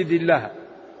يجد الله،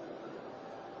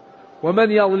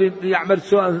 ومن يظلم يعمل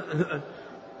سوءا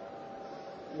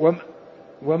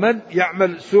ومن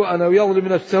يعمل سوءا أو يظلم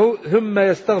نفسه ثم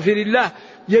يستغفر الله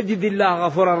يجد الله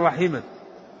غفورا رحيما.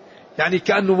 يعني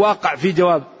كأنه واقع في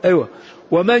جواب. أيوة.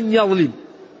 ومن يظلم،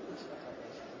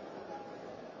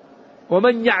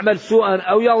 ومن يعمل سوءا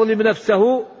أو يظلم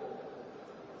نفسه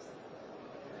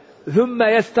ثم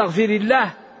يستغفر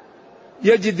الله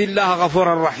يجد الله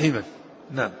غفورا رحيما.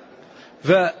 نعم.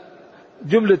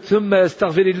 فجملة ثم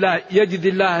يستغفر الله يجد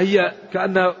الله هي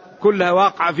كأنها كلها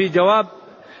واقعة في جواب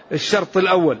الشرط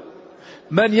الأول.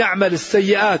 من يعمل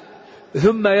السيئات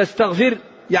ثم يستغفر،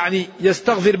 يعني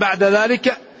يستغفر بعد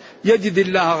ذلك، يجد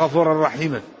الله غفورا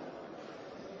رحيما،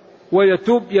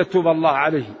 يتوب الله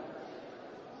عليه.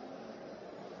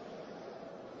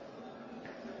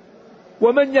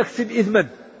 ومن يكسب إثما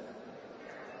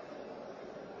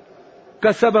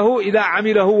كسبه إذا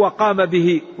عمله وقام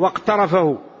به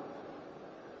واقترفه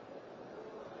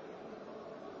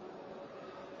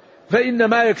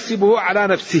فإنما يكسبه على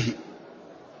نفسه،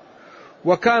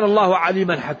 وكان الله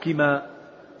عليما حكيما.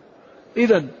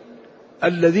 إذن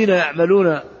الذين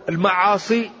يعملون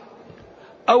المعاصي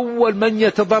أول من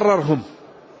يتضررهم،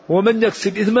 ومن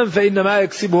يكسب إثما فإنما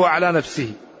يكسبه على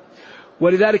نفسه.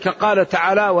 ولذلك قال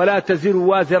تعالى: ولا تزر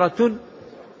وازرة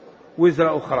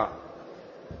وزر أخرى.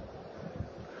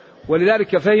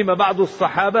 ولذلك فهم بعض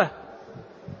الصحابة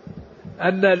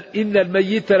إن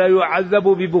الميت لا يعذب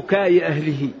ببكاء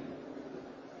أهله،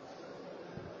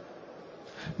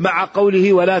 مع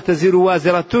قوله ولا تزر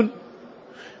وازرة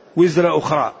وزر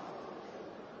أخرى.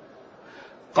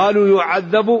 قالوا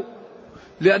يعذب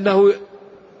لأنه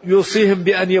يوصيهم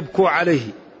بأن يبكوا عليه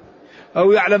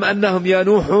أو يعلم أنهم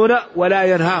ينوحون ولا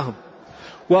ينهاهم،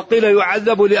 وقيل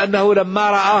يعذب لأنه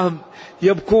لما رآهم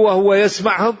يبكوا وهو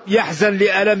يسمعهم يحزن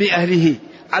لألم أهله،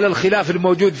 على الخلاف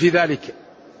الموجود في ذلك.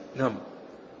 نعم.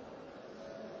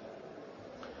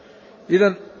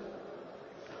 إذن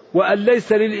وأن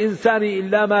ليس للإنسان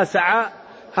إلا ما سعى،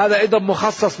 هذا أيضا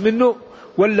مخصص منه.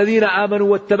 والذين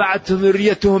آمنوا واتبعتهم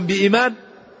ذريتهم بإيمان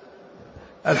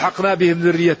ألحقنا بهم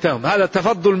ذريتهم، هذا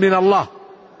تفضل من الله.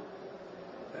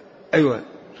 أيوة.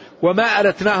 وما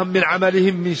ألتناهم من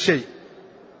عملهم من شيء.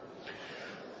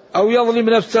 أو يظلم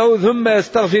نفسه ثم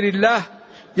يستغفر الله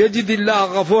يجد الله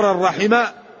غفورا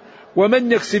رحيما.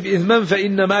 ومن يكسب إثما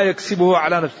فإنما يكسبه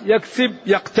على نفسه. يكسب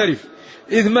يقترف،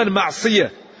 إثما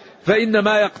معصية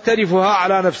فإنما يقترفها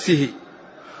على نفسه.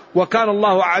 وكان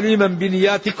الله عليما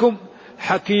بنياتكم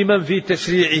حكيما في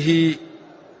تشريعه.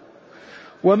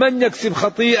 ومن يكسب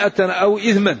خطيئة أو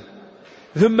إثما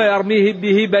ثم يرميه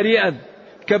به بريئا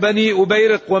كبني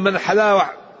أبيرق ومن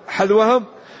حذوهم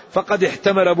فقد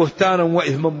احتمل بهتانا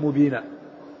وإثما مبينا.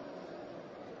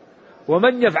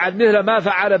 ومن يفعل مثل ما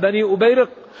فعل بني أبيرق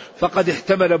فقد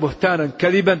احتمل بهتانا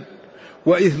كذبا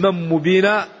وإثما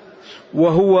مبينا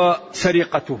وهو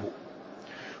سرقته.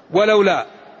 ولولا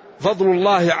فضل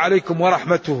الله عليكم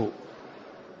ورحمته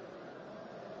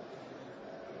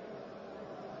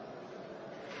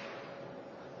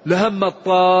لهم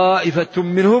طائفة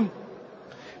منهم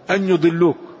أن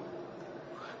يضلوك.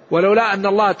 ولولا أن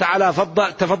الله تعالى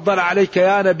تفضل عليك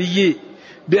يا نبي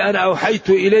بأن أوحيت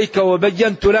إليك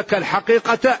وبينت لك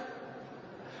الحقيقة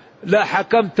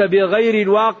لحكمت بغير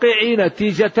الواقع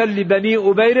نتيجة لبني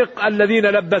أبيرق الذين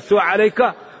لبسوا عليك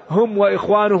هم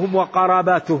وإخوانهم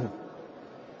وقراباتهم.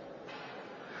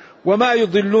 وما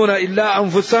يضلون إلا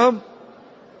أنفسهم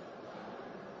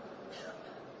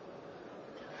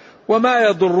وما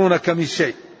يضرونك من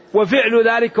شيء. وفعل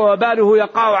ذلك وباله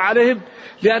يقع عليهم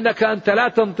لأنك أنت لا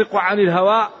تنطق عن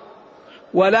الهوى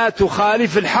ولا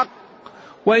تخالف الحق،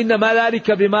 وإنما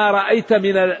ذلك بما رأيت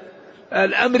من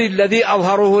الأمر الذي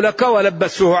أظهروه لك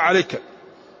ولبسوه عليك.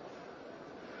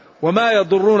 وما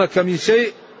يضرونك من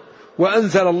شيء.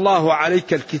 وأنزل الله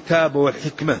عليك الكتاب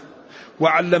والحكمة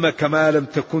وعلمك ما لم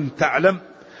تكن تعلم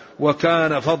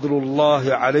وكان فضل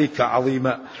الله عليك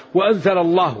عظيما. وأنزل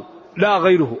الله لا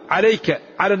غيره عليك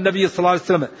على النبي صلى الله عليه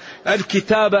وسلم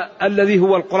الكتاب الذي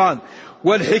هو القرآن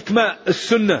والحكمة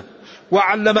السنة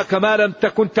وعلمك ما لم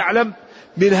تكن تعلم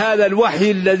من هذا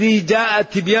الوحي الذي جاء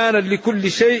تبيانا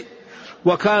لكل شيء.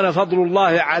 وكان فضل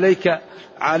الله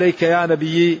عليك يا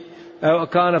نبي،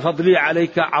 وكان فضلي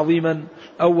عليك عظيما،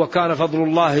 أو وكان فضل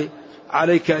الله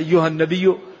عليك أيها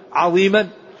النبي عظيما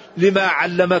لما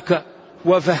علمك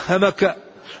وفهمك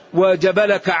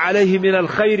وجبلك عليه من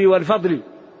الخير والفضل.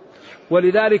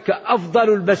 ولذلك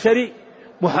أفضل البشر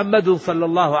محمد صلى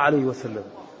الله عليه وسلم،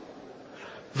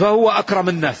 فهو أكرم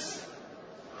الناس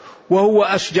وهو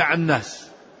أشجع الناس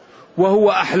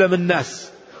وهو أحلم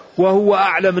الناس وهو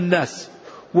أعلم الناس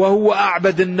وهو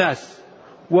أعبد الناس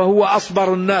وهو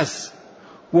أصبر الناس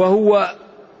وهو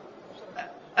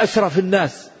أشرف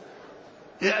الناس.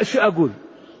 شو أقول؟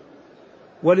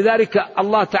 ولذلك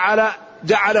الله تعالى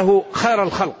جعله خير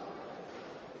الخلق.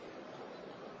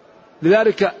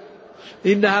 لذلك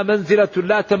إنها منزلة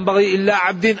لا تنبغي إلا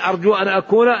عبد أرجو أن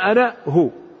أكون أنا هو.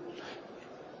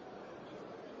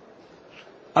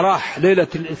 راح ليلة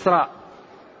الإسراء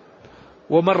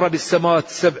ومر بالسماوات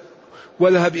السبع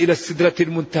وذهب إلى السدرة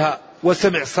المنتهى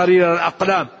وسمع صرير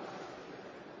الأقلام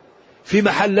في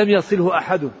محل لم يصله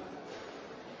أحد.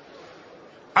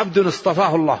 عبد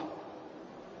اصطفاه الله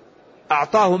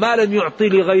أعطاه ما لم يعطي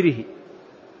لغيره.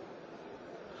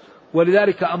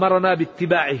 ولذلك أمرنا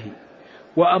باتباعه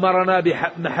وأمرنا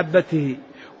بمحبته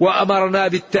وأمرنا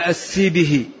بالتأسي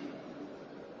به.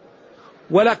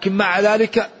 ولكن مع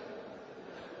ذلك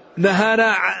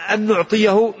نهانا أن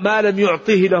نعطيه ما لم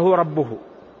يعطيه له ربه.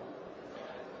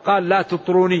 قال لا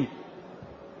تطروني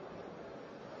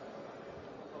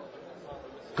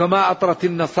كما أطرت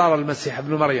النصارى المسيح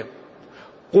ابن مريم،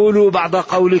 قولوا بعض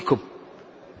قولكم.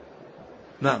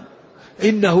 نعم،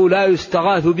 إنه لا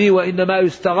يستغاث بي وإنما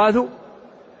يستغاث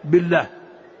بالله.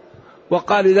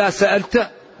 وقال إذا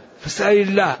سألت فاسأل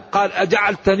الله. قال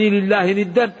أجعلتني لله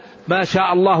ندا ما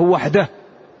شاء الله وحده.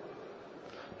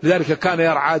 لذلك كان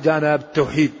يرعى جانب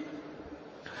التوحيد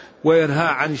وينهى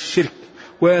عن الشرك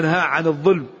وينهى عن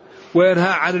الظلم وينهى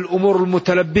عن الأمور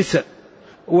المتلبسة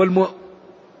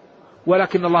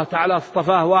ولكن الله تعالى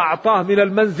اصطفاه وأعطاه من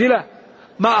المنزلة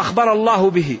ما أخبر الله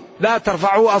به. لا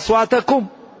ترفعوا أصواتكم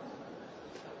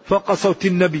فوق صوت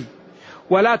النبي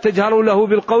ولا تجهروا له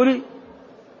بالقول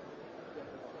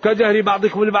كجهر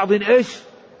بعضكم لبعض إيش؟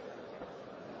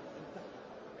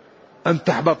 أن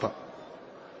تحبط.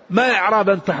 ما إعراب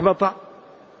أن تحبط؟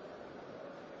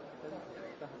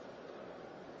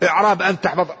 إعراب أن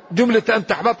تحبط، جملة أن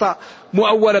تحبط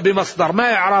مؤولة بمصدر،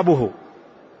 ما إعرابه؟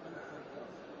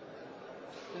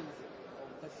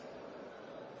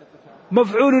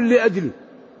 مفعول لأجله،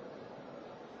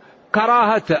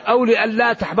 كراهة أو لأن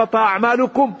لا تحبط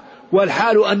أعمالكم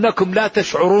والحال أنكم لا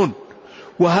تشعرون.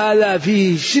 وهذا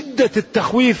فيه شدة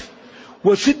التخويف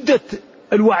وشدة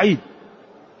الوعيد.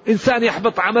 إنسان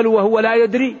يحبط عمله وهو لا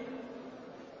يدري.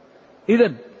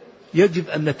 إذن يجب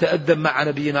أن نتأدب مع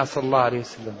نبينا صلى الله عليه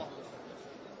وسلم،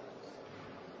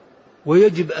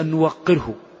 ويجب أن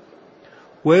نوقره،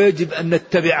 ويجب أن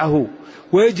نتبعه،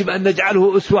 ويجب أن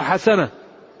نجعله أسوة حسنة.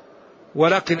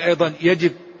 ولكن أيضا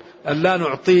يجب أن لا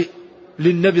نعطي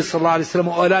للنبي صلى الله عليه وسلم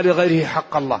ولا لغيره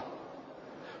حق الله،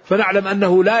 فنعلم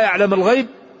أنه لا يعلم الغيب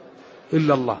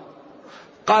إلا الله.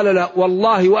 قال لا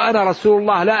والله وأنا رسول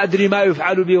الله لا أدري ما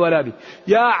يفعل بي ولا بي.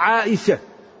 يا عائشة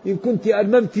إن كنت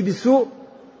ألممت بسوء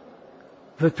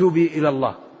فتوبي إلى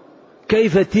الله.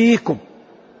 كيف تيكم؟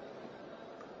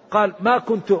 قال ما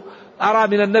كنت أرى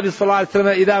من النبي صلى الله عليه وسلم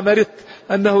إذا مرضت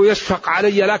أنه يشفق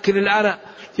علي، لكن الآن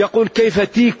يقول كيف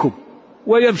تيكم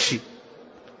ويمشي.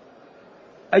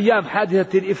 أيام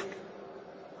حادثة الإفك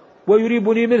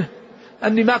ويريبني منه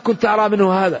أني ما كنت أرى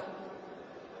منه هذا.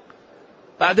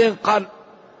 بعدين قال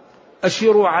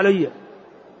أشيروا علي،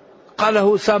 قال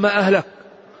له أسامة أهلك،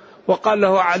 وقال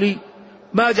له علي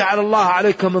ما جعل الله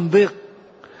عليك من ضيق.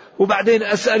 وبعدين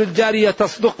أسأل الجارية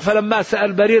تصدق، فلما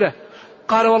سأل بريرة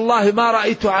قال والله ما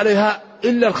رأيت عليها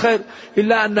إلا الخير،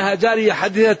 إلا أنها جارية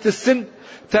حديثة السن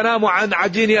تنام عن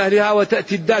عجين أهلها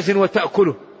وتأتي الداجن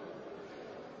وتأكله،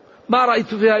 ما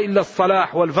رأيت فيها إلا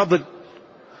الصلاح والفضل،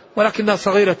 ولكنها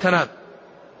صغيرة تنام.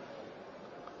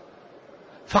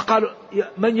 فقال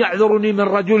من يعذرني من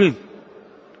رجل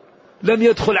لم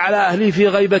يدخل على أهلي في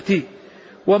غيبتي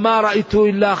وما رأيته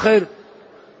إلا خير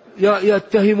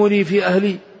يتهمني في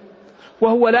أهلي،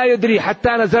 وهو لا يدري حتى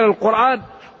نزل القرآن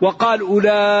وقال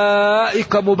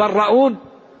أولئك مبرؤون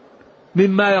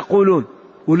مما يقولون.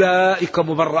 أولئك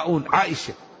مبرؤون،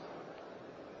 عائشة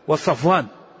وصفوان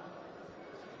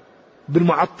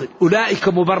بالمعطل، أولئك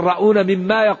مبرؤون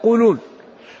مما يقولون.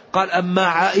 قال أما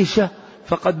عائشة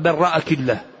فقد برأك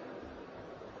الله.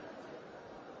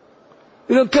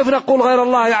 إذن كيف نقول غير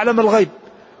الله يعلم الغيب؟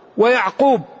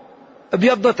 ويعقوب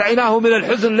ابيضت عيناه من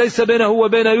الحزن ليس بينه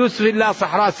وبين يوسف إلا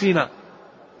صحراء سيناء.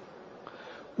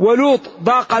 ولوط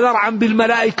ضاق ذرعا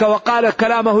بالملائكة وقال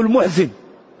كلامه المحزن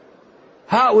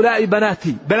هؤلاء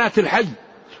بناتي بنات الحي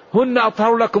هن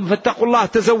أطهر لكم فاتقوا الله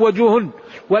تزوجوهن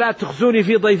ولا تخزوني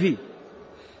في ضيفي.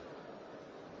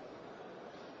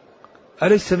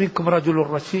 أليس منكم رجل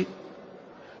رشيد؟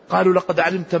 قالوا لقد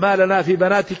علمت ما لنا في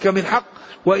بناتك من حق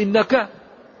وإنك،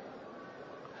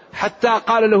 حتى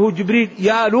قال له جبريل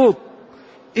يا لوط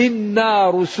إنا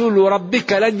رسل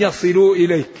ربك لن يصلوا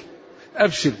إليك،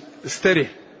 أبشر استريح.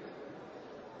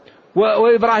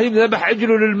 وإبراهيم ذبح عجل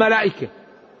للملائكة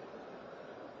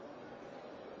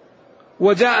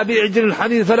وجاء بعجل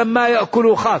الحنين فلما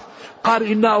يأكلوا خاف قال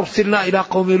إنا أرسلنا إلى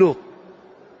قوم لوط.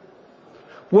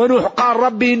 ونوح قال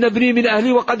ربي إن ابني من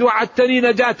أهلي وقد وعدتني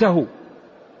نجاته،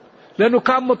 لأنه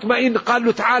كان مطمئن. قال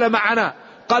له تعالى معنا،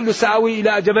 قال له سآوي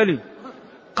إلى جبل،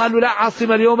 قال له لا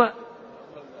عاصم اليوم،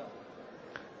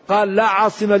 قال لا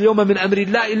عاصم اليوم من أمر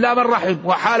الله إلا من رحم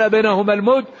وحال بينهما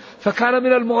الموج فكان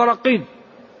من المغرقين.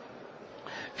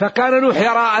 فكان نوح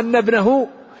يرى أن ابنه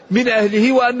من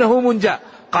أهله وأنه منجى.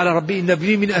 قال ربي إن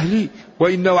ابني من أهلي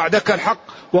وإن وعدك الحق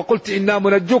وقلت إنا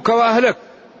منجوك وأهلك.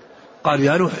 قال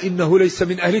يا نوح إنه ليس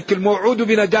من أهلك الموعود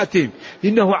بنجاتهم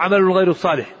إنه عمل غير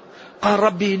صالح. قال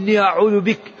ربي إني أعوذ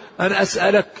بك أن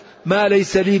أسألك ما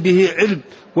ليس لي به علم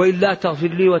وإلا تغفر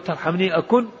لي وترحمني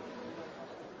أكن.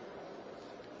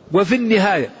 وفي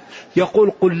النهاية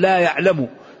يقول قل لا يعلم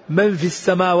من في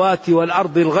السماوات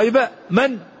والأرض الغيب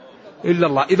من إلا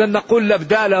الله. إذا نقول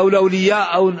الأبدال أو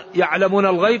الأولياء أو يعلمون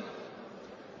الغيب؟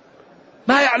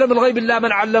 ما يعلم الغيب إلا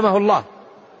من علمه الله.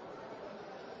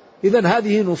 إذا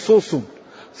هذه نصوص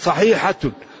صحيحة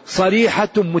صريحة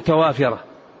متوافرة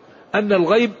أن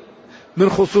الغيب من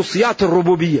خصوصيات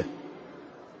الربوبية.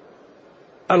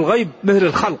 الغيب مثل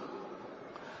الخلق،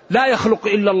 لا يخلق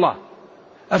إلا الله،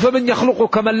 أفمن يخلق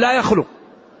كمن لا يخلق؟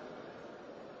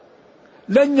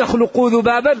 لن يخلقوا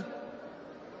ذبابا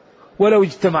ولو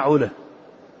اجتمعوا له.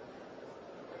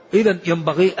 إذن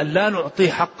ينبغي أن لا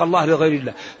نعطي حق الله لغير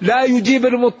الله. لا يجيب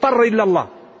المضطر إلا الله،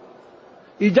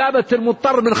 إجابة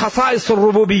المضطر من خصائص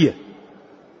الربوبية.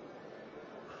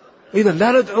 إذن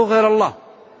لا ندعو غير الله.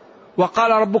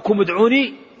 وقال ربكم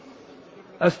ادعوني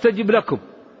أستجب لكم.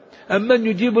 أمن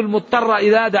يجيب المضطر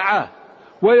إذا دعاه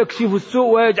ويكشف السوء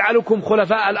ويجعلكم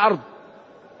خلفاء الأرض.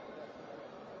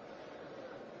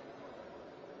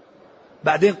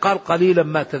 بعدين قال قليلا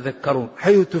ما تذكرون،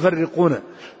 حيث تفرقون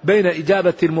بين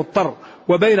إجابة المضطر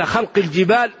وبين خلق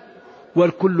الجبال،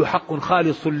 والكل حق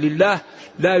خالص لله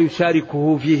لا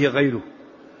يشاركه فيه غيره.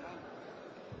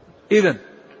 إذن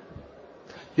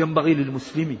ينبغي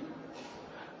للمسلم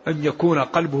أن يكون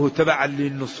قلبه تبعا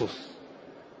للنصوص،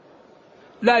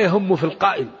 لا يهم في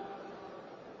القائل،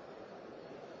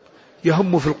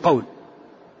 يهم في القول.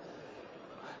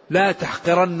 لا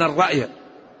تحقرن الرأي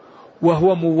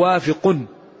وهو موافق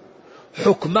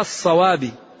حكم الصواب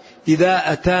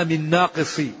إذا أتى من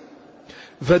ناقص،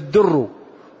 فالدر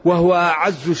وهو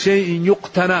أعز شيء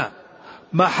يقتنى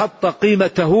ما حط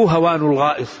قيمته هوان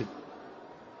الغائص.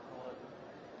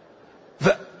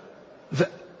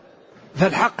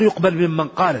 فالحق يقبل ممن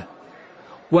قاله،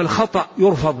 والخطأ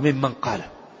يرفض ممن قاله.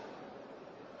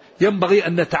 ينبغي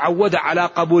أن نتعود على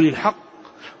قبول الحق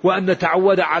وأن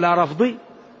نتعود على رفض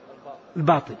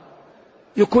الباطل.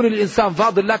 يكون الإنسان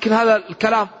فاضل لكن هذا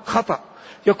الكلام خطأ،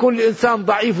 يكون الإنسان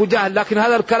ضعيف وجاهل لكن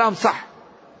هذا الكلام صح.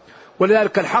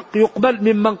 ولذلك الحق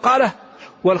يقبل ممن قاله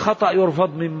والخطأ يرفض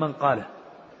ممن قاله.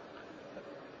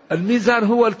 الميزان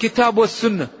هو الكتاب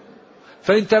والسنة،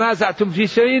 فإن تنازعتم في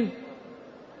شيء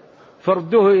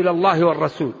فردوه إلى الله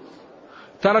والرسول.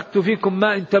 تركت فيكم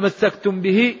ما إن تمسكتم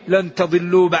به لن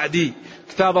تضلوا بعدي،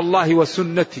 كتاب الله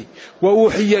وسنتي،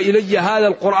 وأوحي إلي هذا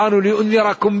القرآن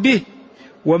لأنذركم به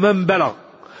ومن بلغ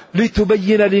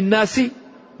لتبين للناس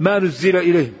ما نزل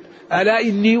إليهم ألا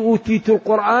إني أوتيت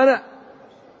القرآن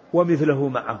ومثله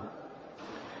معه.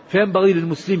 فينبغي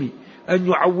للمسلم أن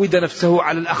يعود نفسه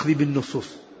على الأخذ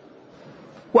بالنصوص،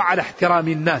 وعلى احترام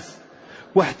الناس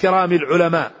واحترام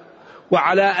العلماء،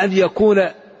 وعلى أن يكون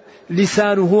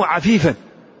لسانه عفيفا.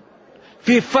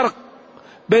 في فرق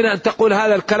بين أن تقول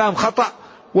هذا الكلام خطأ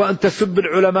وأن تسب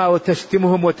العلماء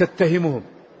وتشتمهم وتتهمهم،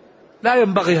 لا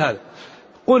ينبغي هذا.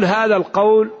 قل هذا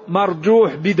القول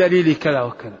مرجوح بدليل كذا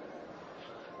وكذا.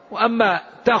 وأما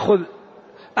تأخذ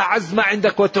أعز ما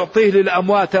عندك وتعطيه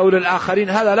للأموات أو للآخرين،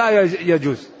 هذا لا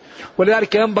يجوز.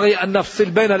 ولذلك ينبغي أن نفصل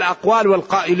بين الأقوال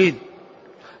والقائلين.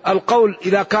 القول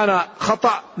إذا كان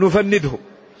خطأ نفنده،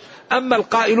 أما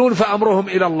القائلون فأمرهم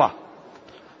إلى الله.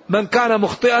 من كان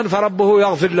مخطئا فربه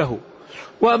يغفر له،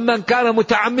 ومن كان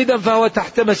متعمدا فهو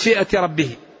تحت مشيئة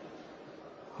ربه.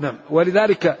 نعم.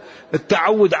 ولذلك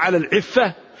التعود على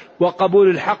العفة وقبول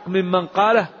الحق ممن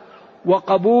قاله،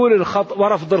 وقبول الخطأ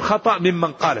ورفض الخطأ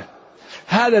ممن قاله،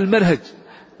 هذا المنهج.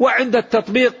 وعند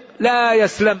التطبيق لا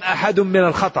يسلم أحد من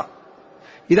الخطأ.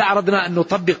 إذا أردنا أن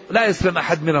نطبق لا يسلم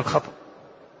أحد من الخطأ.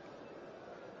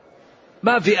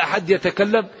 ما في أحد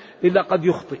يتكلم إلا قد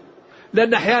يخطئ،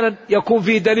 لأن أحيانا يكون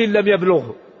فيه دليل لم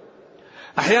يبلغه،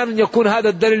 أحيانا يكون هذا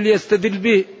الدليل اللي يستدل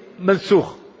به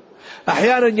منسوخ،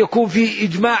 أحيانا يكون فيه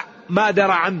إجماع ما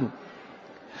درى عنه،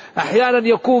 أحيانا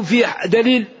يكون فيه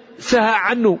دليل سهى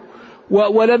عنه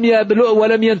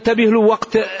ولم ينتبه له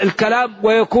وقت الكلام،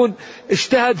 ويكون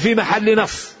اجتهد في محل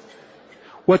نص.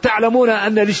 وتعلمون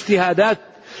أن الاجتهادات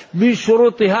من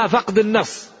شروطها فقد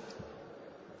النص.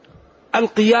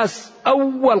 القياس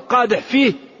أول قادح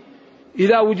فيه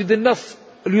إذا وجد النص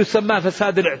يسمى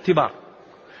فساد الاعتبار.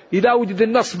 إذا وجد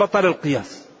النص بطل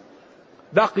القياس،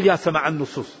 لا قياس مع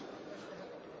النصوص.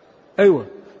 أيوة،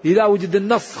 إذا وجد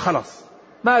النص خلاص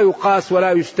ما يقاس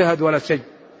ولا يجتهد ولا شيء.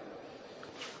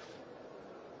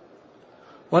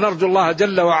 ونرجو الله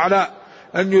جل وعلا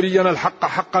أن يرينا الحق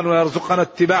حقا ويرزقنا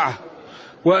اتباعه،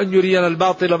 وأن يرينا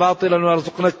الباطل باطلا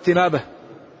ويرزقنا اجتنابه،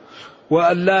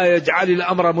 وأن لا يجعل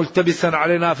الأمر ملتبسا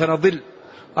علينا فنضل.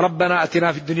 ربنا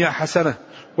أتنا في الدنيا حسنة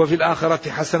وفي الآخرة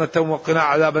حسنة وقنا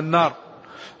عذاب النار.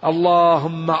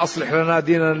 اللهم أصلح لنا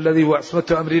ديننا الذي هو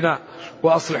عصمة أمرنا،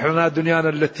 وأصلح لنا دنيانا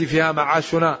التي فيها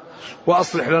معاشنا،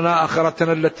 وأصلح لنا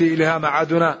آخرتنا التي إليها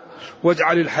معادنا،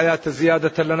 واجعل الحياة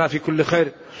زيادة لنا في كل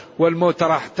خير، والموت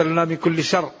راحة لنا من كل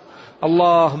شر.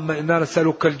 اللهم إنا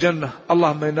نسألك الجنة،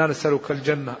 اللهم إنا نسألك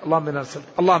الجنة،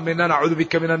 اللهم إنا نعوذ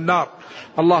بك من النار،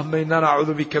 اللهم إنا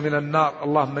نعوذ بك من النار،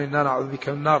 اللهم إنا نعوذ بك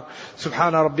من النار.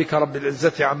 سبحان ربك رب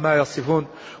العزة عما يصفون،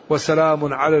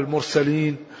 وسلام على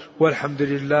المرسلين، والحمد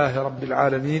لله رب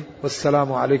العالمين،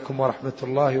 والسلام عليكم ورحمة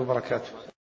الله وبركاته.